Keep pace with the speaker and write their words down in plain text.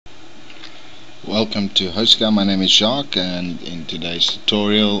welcome to HostGuy. My name is Jacques, and in today's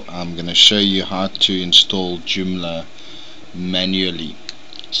tutorial I'm going to show you how to install Joomla manually.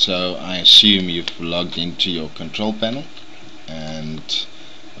 So I assume you've logged into your control panel, and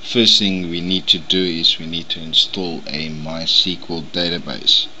the first thing we need to do is we need to install a MySQL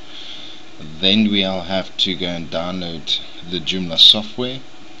database. Then we'll have to go and download the Joomla software.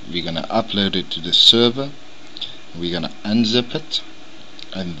 We're going to upload it to the server. We're going to unzip it,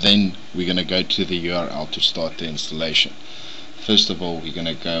 and then we're going to go to the URL to start the installation. First of all, we're going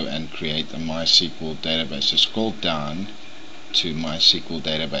to go and create a MySQL database. So scroll down to MySQL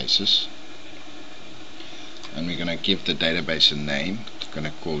databases, and we're going to give the database a name. We're going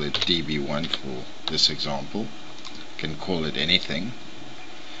to call it DB1 for this example. You can call it anything.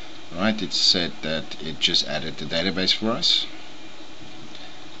 Right, it said that it just added the database for us.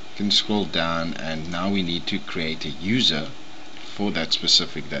 You can scroll down, and now we need to create a user for that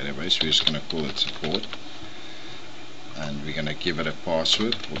specific database. We're just going to call it support, and we're going to give it a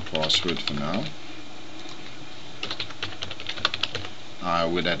password for now. I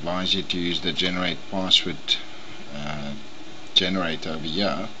would advise you to use the generate password generator over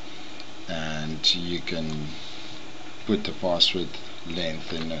here, and you can put the password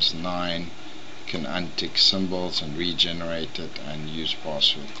length in as 9. You can untick symbols and regenerate it and use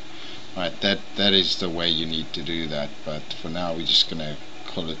password. Right, that is the way you need to do that, but for now we're just going to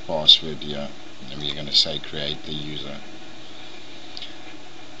call it password here, and we're going to say create the user.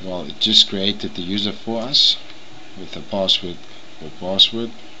 Well, it just created the user for us with the password for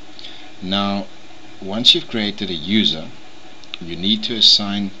password. Now once you've created a user, you need to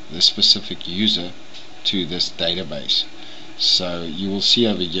assign the specific user to this database. So you will see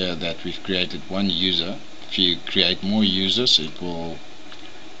over here that we've created one user. If you create more users, it will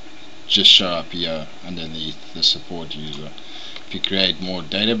just show up here underneath the support user. If you create more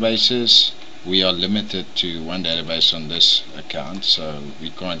databases, we are limited to one database on this account, so we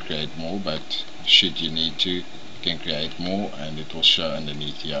can't create more, but should you need to, you can create more, and it will show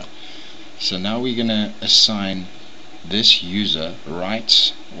underneath here. So now we're going to assign this user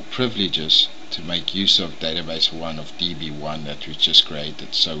rights or privileges to make use of database 1 of DB1 that we just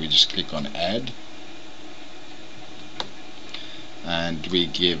created. So we just click on add, and we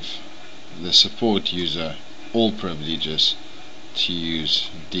give the support user all privileges to use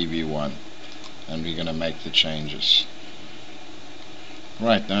DB1, and we're going to make the changes.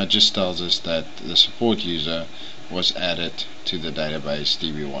 Right, now it just tells us that the support user was added to the database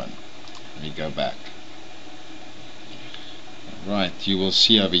DB1. We go back. Right, you will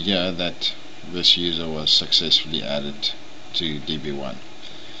see over here that this user was successfully added to DB1.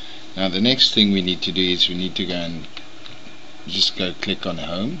 Now the next thing we need to do is we need to go and just click on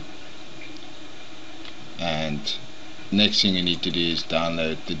home, and next thing we need to do is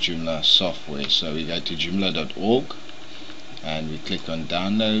download the Joomla software. So we go to joomla.org and we click on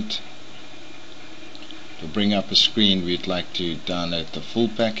download. To bring up a screen, we'd like to download the full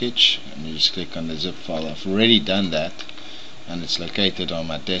package, and you just click on the zip file. I've already done that, and it's located on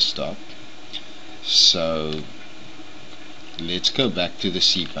my desktop. So let's go back to the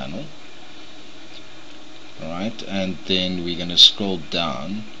cPanel. Alright, and then we're going to scroll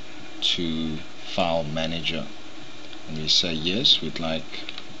down to File Manager, and we say yes, we'd like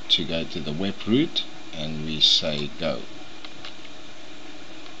to go to the web root, and we say go.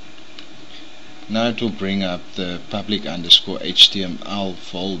 Now it will bring up the public_HTML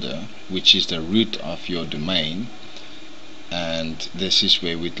folder, which is the root of your domain, and this is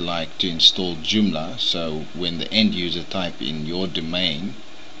where we'd like to install Joomla. So when the end user type in your domain,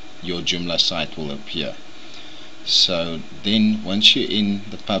 your Joomla site will appear. So then once you're in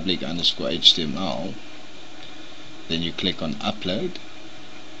the public_HTML, then you click on upload,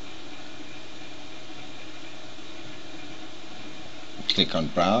 click on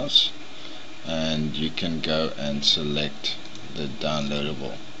browse, and you can go and select the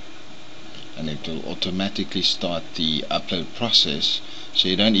downloadable, and it will automatically start the upload process. So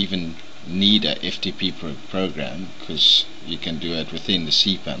you don't even need a FTP program, because you can do it within the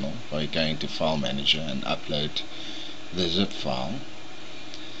cPanel by going to File Manager and upload the zip file.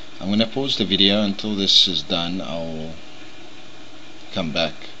 I'm going to pause the video until this is done. I'll come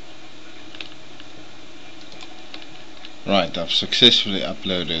back. Right, I've successfully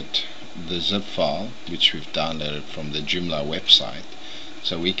uploaded the zip file which we've downloaded from the Joomla website.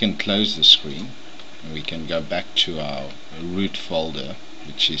 So we can close the screen, and we can go back to our root folder,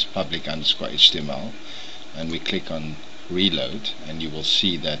 which is public_HTML, and we click on reload, and you will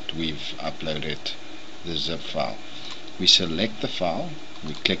see that we've uploaded the zip file. We select the file,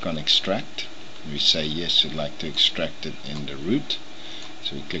 we click on extract, we say yes, we'd like to extract it in the root,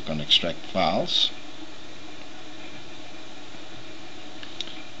 So we click on extract files.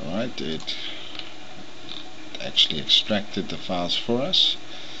 Alright, it actually extracted the files for us,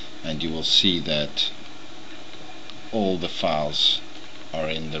 and you will see that all the files are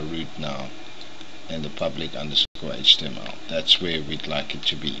in the root now, in the public underscore HTML. That's where we'd like it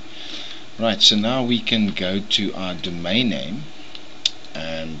to be. Right, so now we can go to our domain name,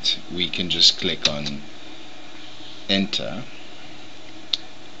 and we can just click on enter,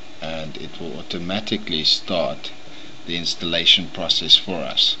 and it will automatically start the installation process for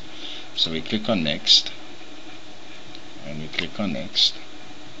us. So we click on next, and we click on next,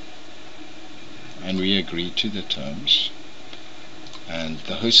 and we agree to the terms, and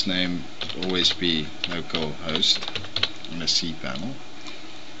the host name will always be localhost in the cPanel,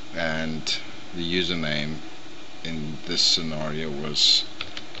 and the username in this scenario was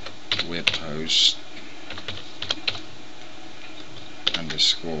webhost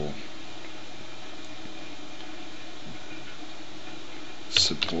underscore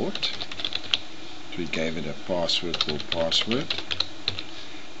support. We gave it a password called password,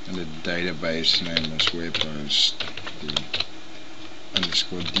 and the database name was webhost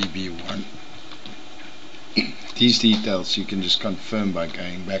underscore db1. These details you can just confirm by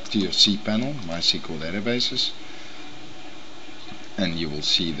going back to your cPanel, MySQL databases, and you will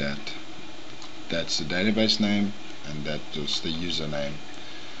see that that's the database name and that was the username.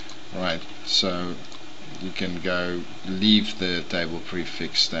 Right, so you can go leave the table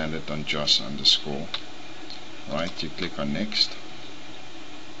prefix standard on Joss underscore. Right, you click on next.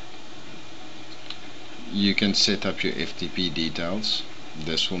 You can set up your FTP details.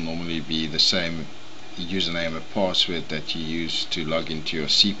 This will normally be the same username and password that you use to log into your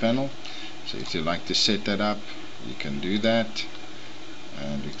cPanel. So if you like to set that up, you can do that,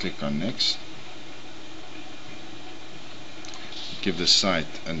 and we click on next. Give the site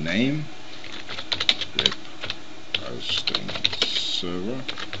a name, web hosting server,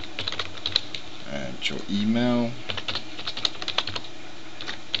 and your email,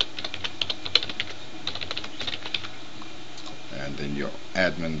 and then your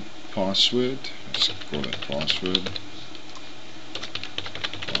admin password. Let's call it password,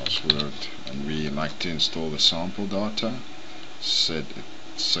 and we like to install the sample data. Said it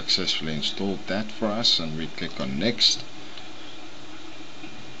successfully installed that for us, and we click on next.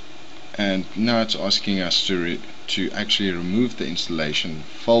 And now it's asking us to actually remove the installation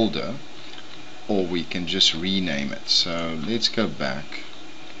folder, or we can just rename it. So let's go back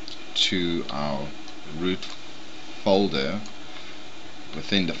to our root folder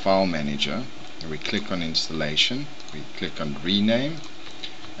within the file manager, and we click on installation, we click on rename,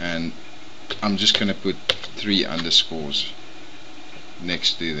 and I'm just going to put 3 underscores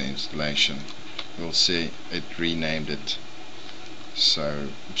next to the installation. You'll see it renamed it, so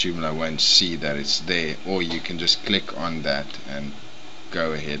Joomla won't see that it's there, or you can just click on that and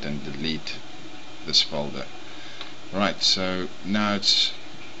go ahead and delete this folder. Right, so now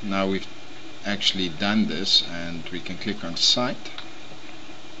we've actually done this, and we can click on site,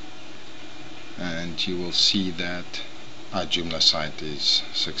 and you will see that our Joomla site is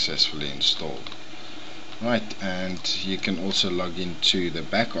successfully installed. Right, and you can also log into the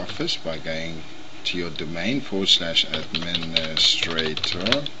back office by going to your domain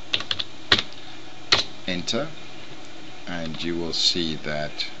 /administrator, enter, and you will see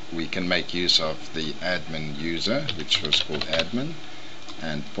that we can make use of the admin user, which was called admin,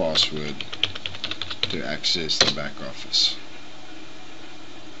 and password to access the back office.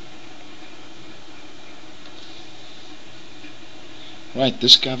 Right,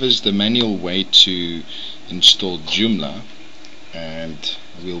 this covers the manual way to install Joomla, and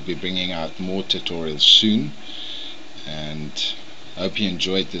we'll be bringing out more tutorials soon. And I hope you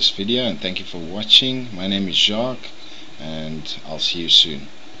enjoyed this video, and thank you for watching. My name is Jacques, and I'll see you soon.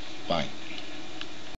 Bye.